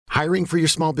Hiring for your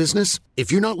small business?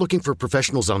 If you're not looking for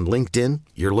professionals on LinkedIn,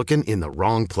 you're looking in the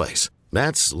wrong place.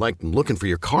 That's like looking for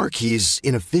your car keys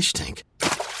in a fish tank.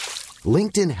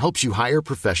 LinkedIn helps you hire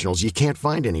professionals you can't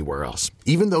find anywhere else,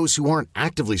 even those who aren't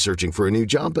actively searching for a new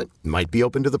job but might be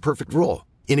open to the perfect role.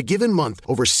 In a given month,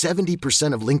 over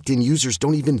 70% of LinkedIn users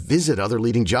don't even visit other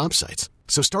leading job sites.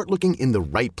 So start looking in the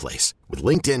right place. With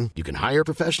LinkedIn, you can hire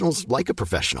professionals like a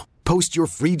professional. Post your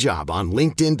free job on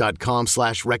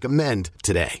linkedin.com/recommend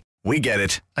today. We get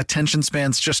it. Attention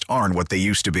spans just aren't what they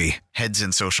used to be. Heads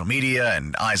in social media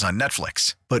and eyes on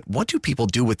Netflix. But what do people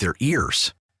do with their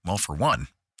ears? Well, for one,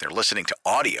 they're listening to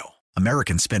audio.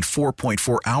 Americans spend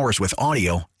 4.4 hours with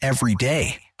audio every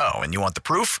day. Oh, and you want the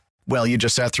proof? Well, you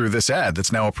just sat through this ad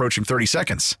that's now approaching 30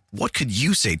 seconds. What could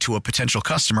you say to a potential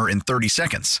customer in 30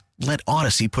 seconds? Let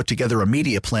Odyssey put together a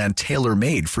media plan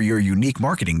tailor-made for your unique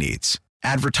marketing needs.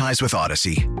 Advertise with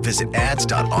Odyssey. Visit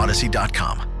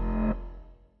ads.odyssey.com.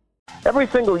 Every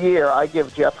single year, I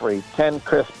give Jeffrey 10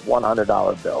 crisp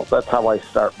 $100 bills. That's how I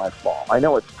start my fall. I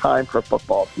know it's time for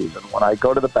football season when I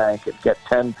go to the bank and get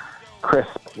 10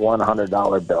 crisp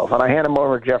 $100 bills. And I hand them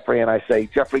over to Jeffrey, and I say,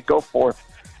 Jeffrey, go forth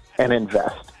and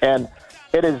invest. And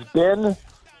it has been,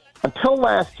 until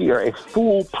last year, a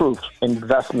foolproof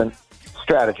investment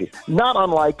strategy, not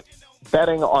unlike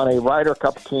betting on a Ryder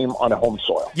Cup team on a home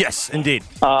soil. Yes, indeed.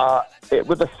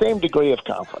 With the same degree of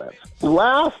confidence.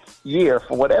 Last year,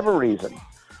 for whatever reason,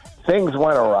 things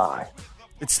went awry.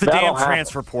 It's the damn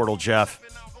transfer portal, Jeff.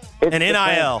 It's an NIL.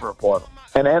 Transfer portal.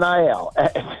 An NIL.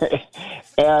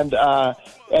 And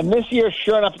this year,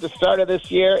 sure enough, at the start of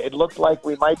this year, it looked like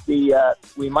we might be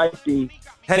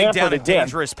heading down a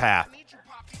dangerous path.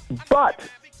 But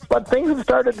things have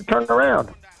started to turn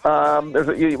around.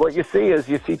 What you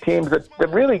see teams that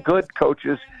really good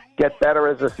coaches get better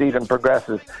as the season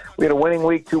progresses. We had a winning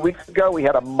week 2 weeks ago. We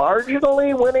had a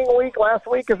marginally winning week last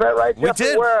week. Is that right, Jeff?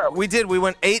 We did. We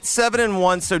went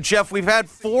 8-7-1. So, Jeff, we've had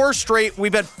 4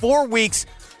 weeks.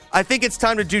 I think it's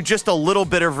time to do just a little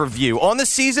bit of review. On the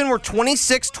season, we're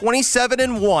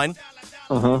 26-27-1.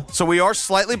 So we are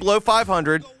slightly below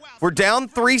 500. We're down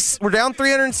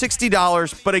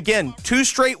 $360, but again, 2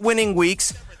 straight winning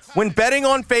weeks. When betting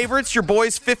on favorites, your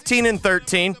boys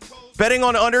 15-13. Betting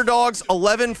on underdogs,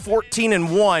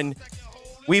 11-14-1.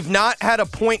 We've not had a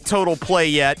point total play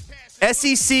yet.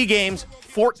 SEC games,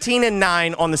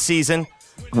 14-9 on the season.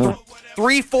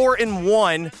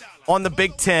 3-4-1 on the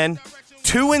Big Ten.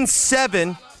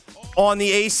 2-7 on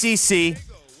the ACC.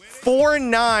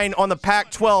 4-9 on the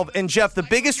Pac-12. And Jeff, the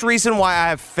biggest reason why I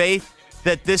have faith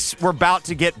that we're about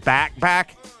to get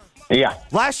back. Yeah.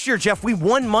 Last year, Jeff, we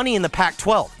won money in the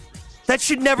Pac-12. That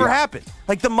should never happen.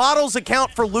 Like, the models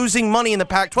account for losing money in the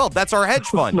Pac-12. That's our hedge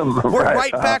fund. We're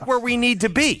right back where we need to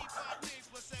be.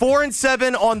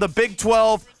 4-7 on the Big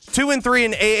 12, 2-3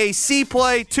 in AAC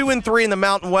play, 2-3 in the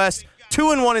Mountain West,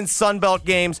 2-1 in Sun Belt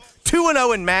games,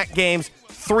 2-0 in MAC games,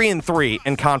 3-3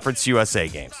 in Conference USA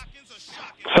games.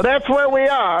 So that's where we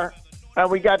are,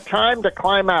 and we got time to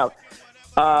climb out.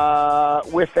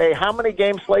 With a how many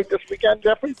game slate this weekend,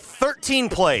 Jeffrey? 13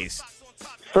 plays.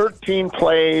 13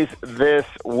 plays this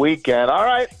weekend. All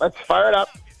right, let's fire it up.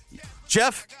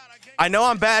 Jeff, I know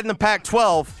I'm bad in the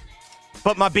Pac-12,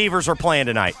 but my Beavers are playing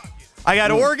tonight. I got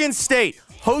Oregon State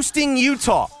hosting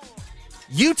Utah.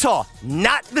 Utah,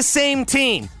 not the same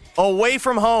team, away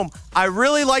from home. I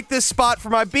really like this spot for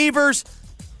my Beavers.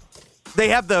 They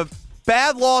have the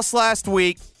bad loss last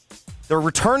week. They're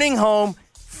returning home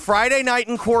Friday night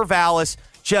in Corvallis.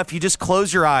 Jeff, you just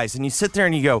close your eyes and you sit there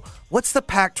and you go, what's the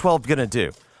Pac-12 going to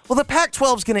do? Well, the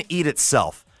Pac-12 is going to eat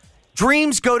itself.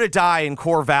 Dreams go to die in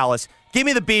Corvallis. Give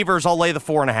me the Beavers. I'll lay the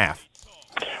 4.5.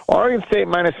 Oregon State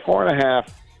minus 4.5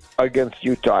 against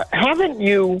Utah. Haven't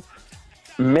you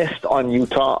missed on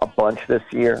Utah a bunch this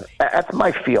year? That's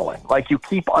my feeling. Like, you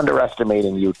keep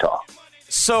underestimating Utah.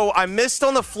 So I missed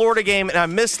on the Florida game and I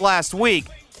missed last week.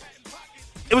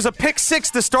 It was a pick 6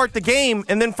 to start the game,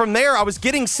 and then from there I was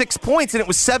getting 6 points, and it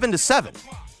was 7-7.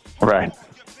 Right.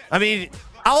 I mean,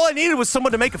 all I needed was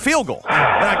someone to make a field goal, and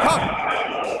I covered.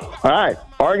 All right.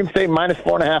 Oregon State minus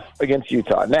 4.5 against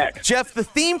Utah. Next. Jeff, the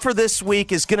theme for this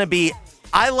week is going to be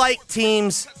I like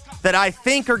teams that I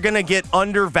think are going to get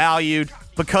undervalued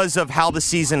because of how the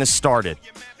season has started.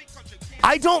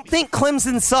 I don't think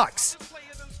Clemson sucks.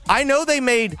 I know they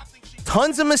made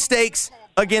tons of mistakes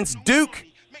against Duke,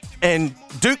 and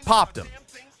Duke popped them.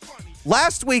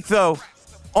 Last week, though,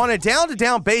 on a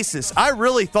down-to-down basis, I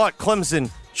really thought Clemson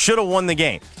should have won the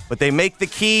game. But they get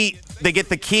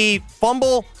the key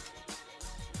fumble.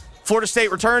 Florida State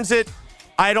returns it.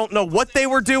 I don't know what they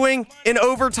were doing in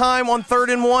overtime on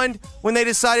 3rd and 1 when they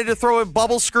decided to throw a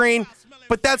bubble screen,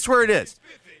 but that's where it is.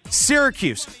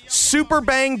 Syracuse, super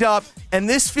banged up, and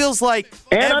this feels like...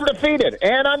 Undefeated,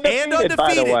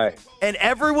 by the way. And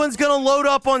everyone's going to load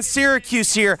up on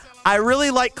Syracuse here. I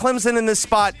really like Clemson in this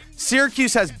spot.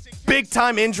 Syracuse has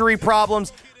big-time injury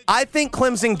problems. I think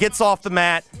Clemson gets off the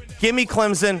mat. Give me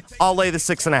Clemson. I'll lay the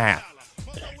 6.5.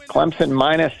 Clemson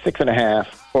minus 6.5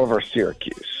 over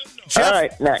Syracuse. Geoff, all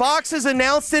right, next. Fox has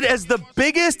announced it as the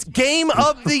biggest game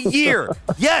of the year.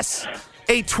 Yes,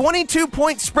 a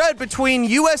 22-point spread between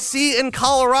USC and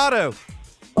Colorado.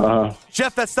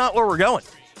 Geoff, that's not where we're going.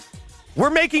 We're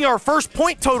making our first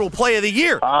point total play of the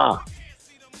year.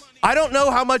 I don't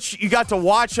know how much you got to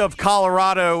watch of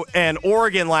Colorado and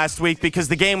Oregon last week because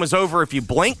the game was over if you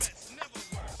blinked.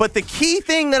 But the key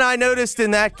thing that I noticed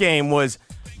in that game was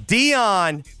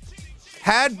Deion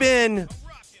had been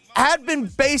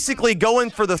basically going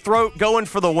for the throat, going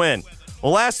for the win.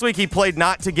 Well, last week he played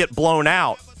not to get blown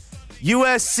out.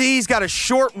 USC's got a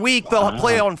short week. They'll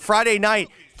play on Friday night.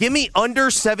 Give me under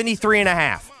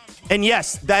 73.5. And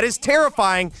yes, that is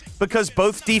terrifying because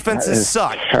both defenses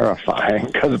suck. Terrifying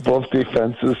because both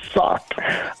defenses suck.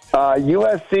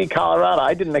 USC, Colorado,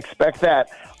 I didn't expect that.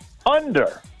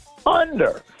 Under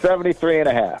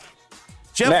 73.5.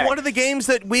 Jeff, Next. One of the games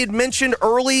that we had mentioned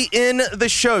early in the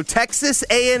show, Texas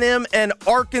A&M and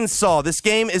Arkansas. This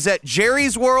game is at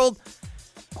Jerry's World.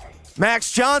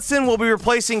 Max Johnson will be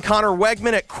replacing Connor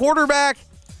Wegman at quarterback.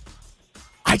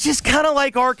 I just kind of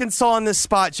like Arkansas in this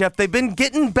spot, Jeff. They've been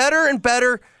getting better and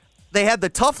better. They had the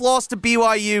tough loss to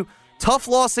BYU, tough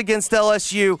loss against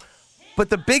LSU. But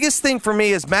the biggest thing for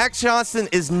me is Max Johnson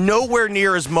is nowhere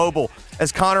near as mobile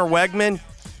as Connor Wegman.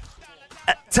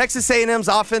 Texas A&M's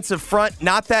offensive front,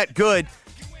 not that good.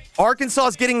 Arkansas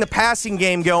is getting the passing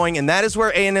game going, and that is where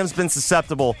A&M's been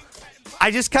susceptible.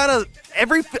 I just kind of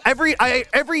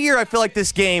every year I feel like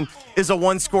this game is a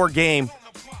one-score game.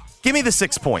 Give me the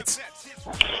 6 points.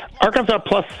 Arkansas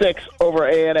plus 6 over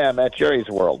A&M at Jerry's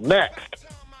World. Next.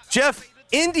 Jeff,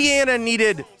 Indiana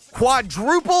needed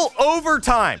quadruple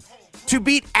overtime to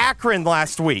beat Akron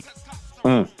last week.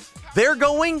 They're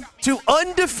going to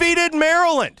undefeated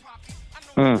Maryland.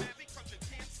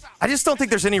 I just don't think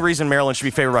there's any reason Maryland should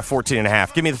be favored by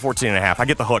 14.5. Give me the 14.5. I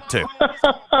get the hook, too.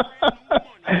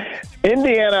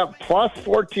 Indiana plus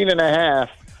 14.5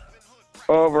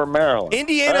 over Maryland.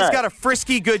 Indiana's got a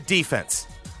frisky, good defense.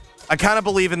 I kind of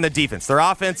believe in the defense. Their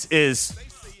offense is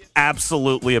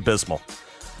absolutely abysmal.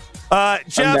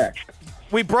 Jeff,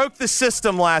 we broke the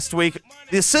system last week.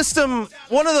 The system,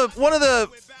 one of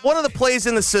the plays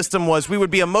in the system was we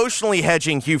would be emotionally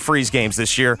hedging Hugh Freeze games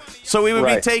this year, so we would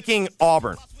be taking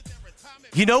Auburn.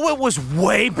 You know what was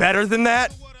way better than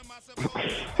that?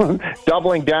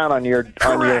 Doubling down on your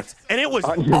correct, and it was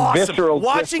awesome.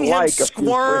 Watching him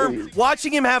squirm,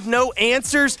 watching him have no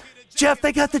answers. Jeff,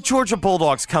 they got the Georgia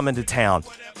Bulldogs coming to town.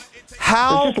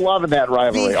 How? They're just loving that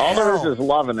rivalry. All there is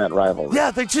loving that rivalry.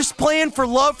 Yeah, they're just playing for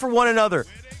love for one another.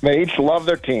 They each love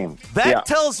their team. That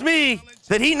tells me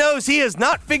that he knows he has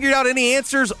not figured out any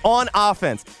answers on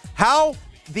offense. How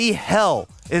the hell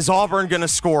is Auburn going to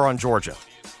score on Georgia?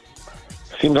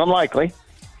 Seems unlikely.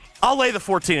 I'll lay the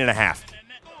 14.5.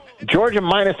 Georgia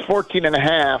minus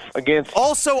 14.5 against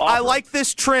Also, Auburn. I like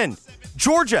this trend.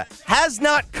 Georgia has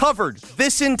not covered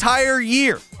this entire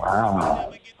year.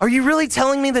 Wow. Are you really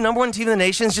telling me the number one team in the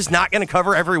nation is just not going to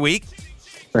cover every week?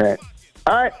 Right.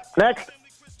 All right, next.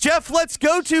 Jeff, let's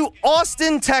go to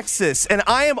Austin, Texas, and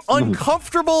I am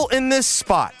uncomfortable in this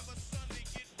spot.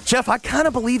 Jeff, I kind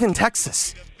of believe in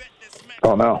Texas.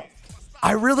 Oh, no.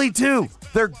 I really do.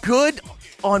 They're good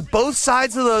on both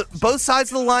sides of the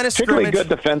line of scrimmage. Particularly good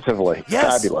defensively.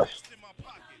 Yes. Fabulous.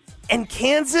 And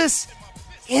Kansas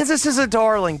is a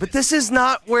darling, but this is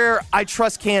not where I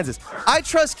trust Kansas. I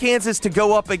trust Kansas to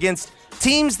go up against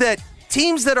teams that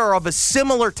are of a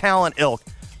similar talent ilk.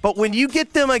 But when you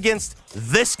get them against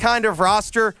this kind of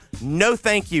roster, no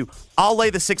thank you. I'll lay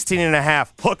the 16.5.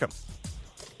 Hook them.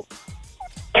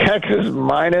 Texas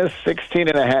minus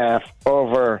 16.5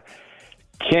 over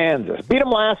Kansas. Beat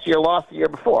them last year, lost the year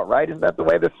before, right? Isn't that the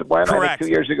way this went? Correct. I think 2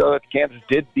 years ago that Kansas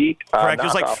did beat. Correct. It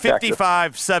was like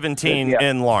 55-17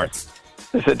 in Lawrence.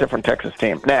 This is a different Texas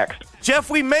team. Next.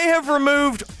 Jeff, we may have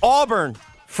removed Auburn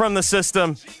from the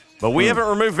system, but we haven't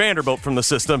removed Vanderbilt from the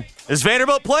system. Is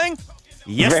Vanderbilt playing?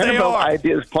 Yes, Vanderbilt they are.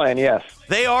 Vanderbilt is playing, yes.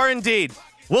 They are indeed.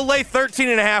 We'll lay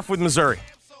 13.5 with Missouri.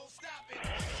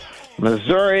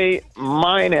 Missouri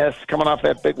minus, coming off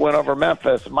that big win over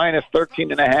Memphis, minus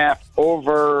 13.5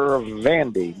 over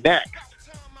Vandy. Next.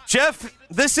 Jeff,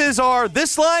 this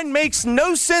line makes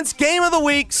no sense game of the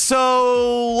week,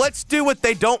 so let's do what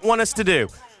they don't want us to do.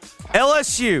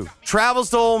 LSU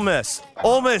travels to Ole Miss.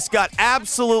 Ole Miss got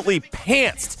absolutely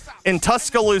pantsed in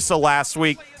Tuscaloosa last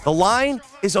week. The line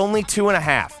is only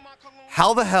 2.5.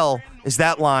 How the hell is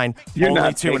that line only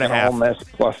 2.5? Ole Miss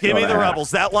plus Give me the 2.5.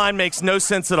 Rebels. That line makes no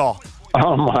sense at all.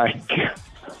 Oh, my God.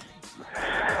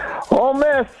 Ole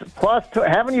Miss plus 2.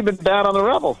 Haven't you been bad on the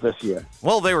Rebels this year?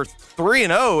 Well, they were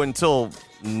 3-0 until.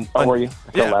 Oh, were you?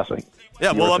 Until last week.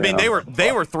 Yeah, well, I mean, they were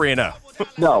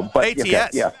 3-0. No, but ATS. Okay,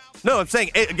 yeah. No, I'm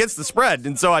saying against the spread,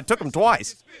 and so I took them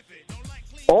twice.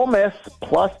 Ole Miss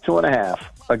plus 2.5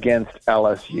 against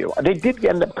LSU. They did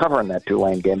end up covering that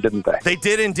Tulane game, didn't they? They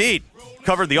did indeed.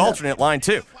 Covered the alternate line,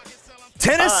 too.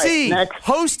 Tennessee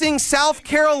hosting South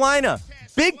Carolina.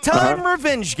 Big-time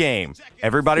revenge game.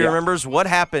 Everybody remembers what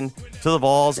happened to the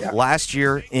Vols last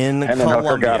year in and Columbia. And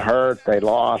Hooker got hurt. They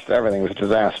lost. Everything was a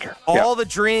disaster. All the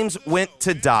dreams went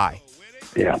to die.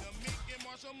 Yeah.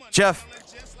 Geoff,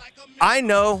 I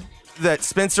know that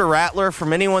Spencer Rattler,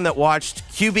 from anyone that watched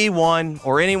QB1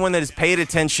 or anyone that has paid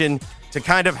attention to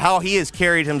kind of how he has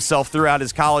carried himself throughout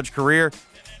his college career,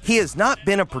 he has not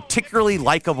been a particularly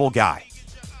likable guy.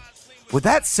 With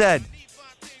that said,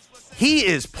 he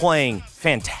is playing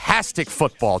fantastic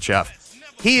football, Geoff.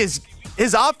 His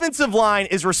offensive line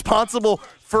is responsible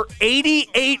for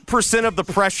 88% of the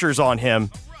pressures on him,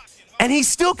 and he's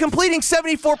still completing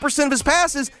 74% of his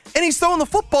passes, and he's throwing the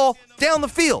football down the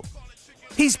field.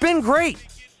 He's been great.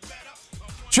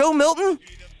 Joe Milton,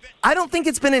 I don't think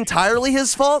it's been entirely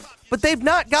his fault, but they've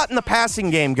not gotten the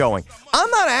passing game going. I'm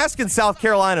not asking South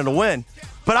Carolina to win,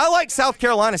 but I like South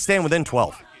Carolina staying within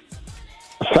 12.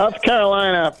 South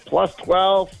Carolina plus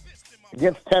 12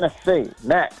 against Tennessee.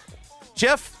 Next.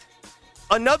 Geoff,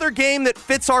 another game that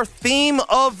fits our theme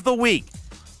of the week.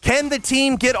 Can the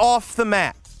team get off the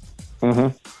mat?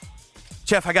 Mm-hmm.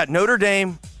 Geoff, I got Notre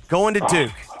Dame going to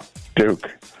Duke.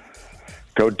 Duke.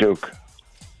 Go Duke.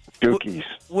 Dukies.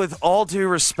 With all due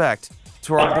respect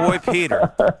to our boy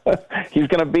Peter. He's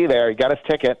going to be there. He got his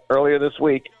ticket earlier this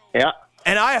week. Yeah.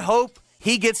 And I hope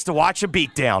he gets to watch a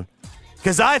beatdown.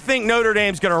 Because I think Notre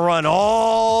Dame's going to run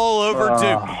all over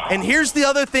Duke. And here's the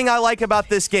other thing I like about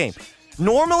this game.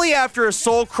 Normally after a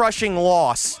soul-crushing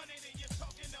loss,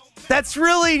 that's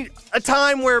really a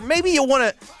time where maybe you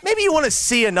want to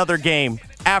see another game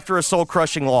after a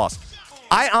soul-crushing loss.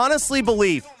 I honestly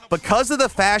believe because of the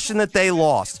fashion that they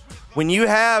lost, when you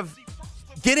have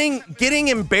getting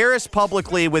embarrassed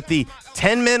publicly with the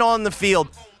 10 men on the field,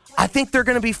 I think they're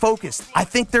going to be focused. I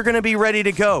think they're going to be ready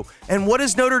to go. And what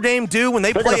does Notre Dame do when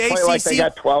they play ACC? Like they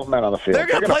got 12 men on the field. They're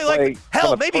going to play like,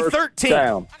 hell, maybe 13.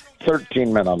 Down,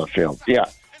 13 men on the field. Yeah.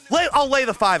 I'll lay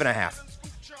the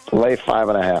 5.5. Lay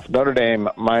 5.5. Notre Dame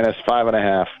minus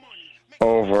 5.5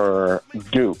 over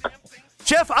Duke.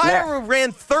 Geoff, I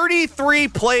ran 33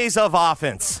 plays of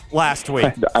offense last week.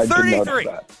 I 33. Did notice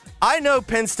that. I know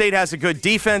Penn State has a good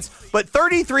defense, but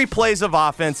 33 plays of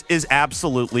offense is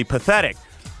absolutely pathetic.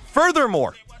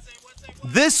 Furthermore,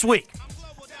 this week,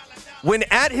 when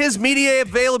at his media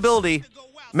availability,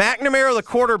 McNamara, the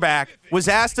quarterback, was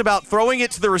asked about throwing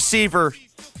it to the receivers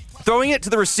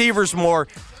more,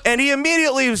 and he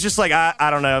immediately was just like,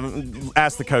 I don't know,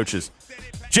 ask the coaches.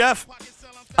 Geoff,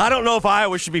 I don't know if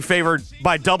Iowa should be favored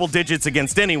by double digits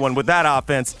against anyone with that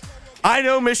offense. I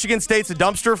know Michigan State's a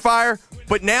dumpster fire,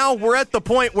 but now we're at the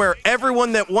point where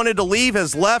everyone that wanted to leave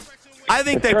has left. I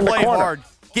think they play hard.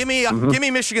 Give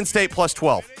me Michigan State plus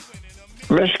 12.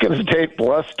 Michigan State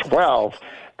plus 12.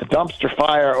 The dumpster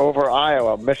fire over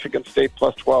Iowa. Michigan State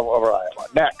plus 12 over Iowa.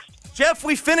 Next. Geoff,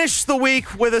 we finished the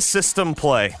week with a system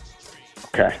play.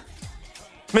 Okay.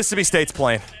 Mississippi State's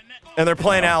playing, and they're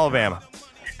playing Alabama.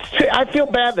 See, I feel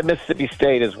bad that Mississippi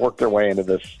State has worked their way into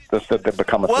this that they've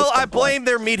become a system I blame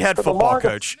their meathead football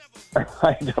coach.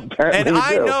 Apparently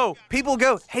I know people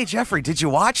go, hey, Jeffrey, did you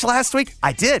watch last week?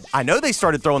 I did. I know they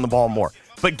started throwing the ball more.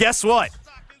 But guess what?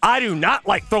 I do not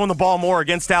like throwing the ball more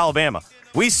against Alabama.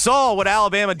 We saw what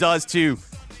Alabama does to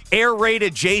air raid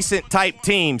adjacent type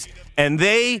teams, and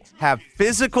they have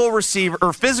physical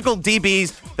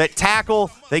DBs that tackle.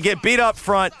 They get beat up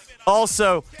front.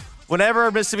 Also,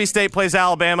 whenever Mississippi State plays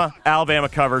Alabama, Alabama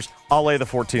covers. I'll lay the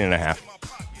 14.5.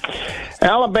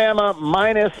 Alabama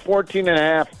minus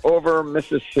 14.5 over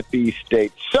Mississippi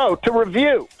State. So, to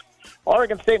review,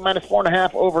 Oregon State minus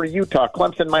 4.5 over Utah.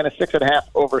 Clemson minus 6.5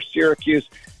 over Syracuse.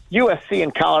 USC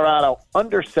and Colorado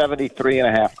under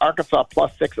 73.5. Arkansas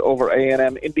plus 6 over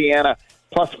A&M. Indiana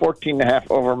plus 14.5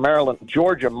 over Maryland.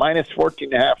 Georgia minus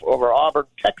 14.5 over Auburn.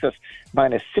 Texas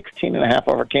minus 16.5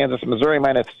 over Kansas. Missouri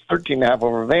minus 13.5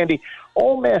 over Vandy.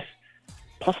 Ole Miss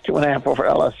plus 2.5 over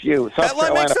LSU. That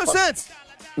line makes no sense.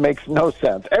 Makes no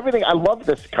sense. Everything. I love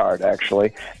this card,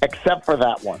 actually, except for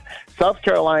that one. South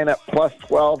Carolina plus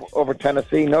 12 over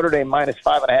Tennessee. Notre Dame minus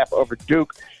 5.5 over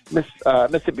Duke.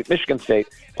 Michigan State,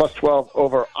 plus 12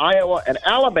 over Iowa, and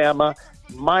Alabama,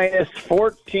 minus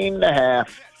 14.5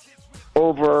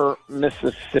 over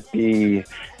Mississippi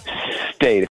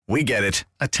State. We get it.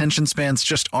 Attention spans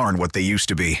just aren't what they used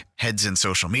to be. Heads in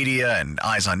social media and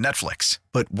eyes on Netflix.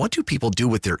 But what do people do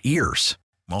with their ears?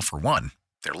 Well, for one,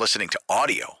 they're listening to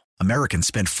audio. Americans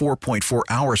spend 4.4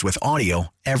 hours with audio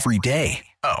every day.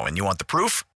 Oh, and you want the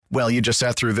proof? Well, you just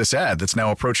sat through this ad that's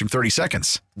now approaching 30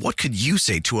 seconds. What could you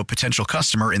say to a potential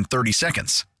customer in 30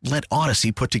 seconds? Let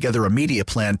Odyssey put together a media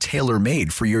plan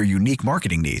tailor-made for your unique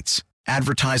marketing needs.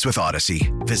 Advertise with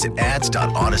Odyssey. Visit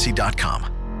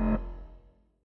ads.odyssey.com.